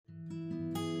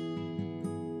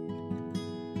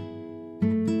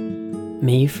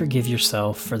May you forgive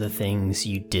yourself for the things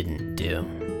you didn't do.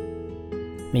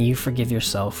 May you forgive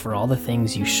yourself for all the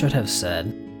things you should have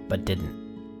said, but didn't.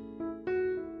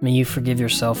 May you forgive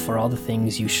yourself for all the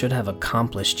things you should have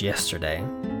accomplished yesterday,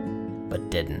 but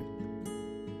didn't.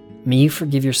 May you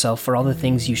forgive yourself for all the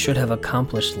things you should have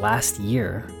accomplished last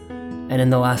year and in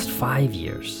the last 5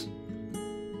 years,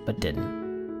 but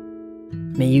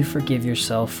didn't. May you forgive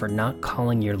yourself for not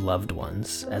calling your loved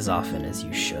ones as often as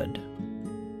you should.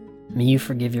 May you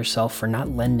forgive yourself for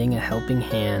not lending a helping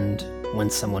hand when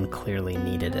someone clearly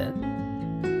needed it.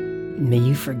 May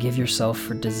you forgive yourself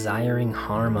for desiring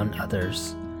harm on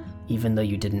others, even though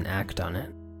you didn't act on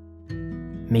it.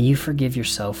 May you forgive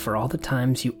yourself for all the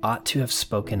times you ought to have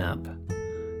spoken up,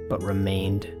 but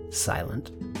remained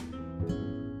silent.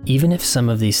 Even if some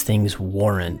of these things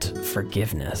warrant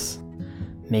forgiveness,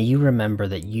 may you remember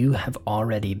that you have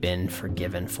already been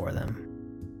forgiven for them.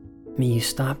 May you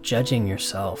stop judging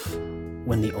yourself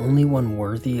when the only one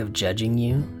worthy of judging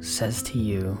you says to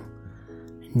you,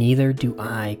 "Neither do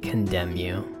I condemn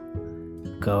you.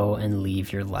 Go and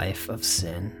leave your life of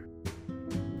sin."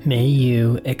 May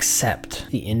you accept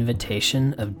the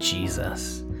invitation of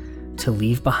Jesus to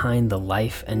leave behind the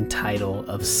life and title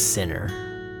of sinner,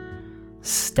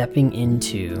 stepping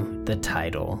into the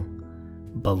title,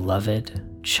 Beloved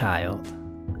Child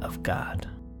of God.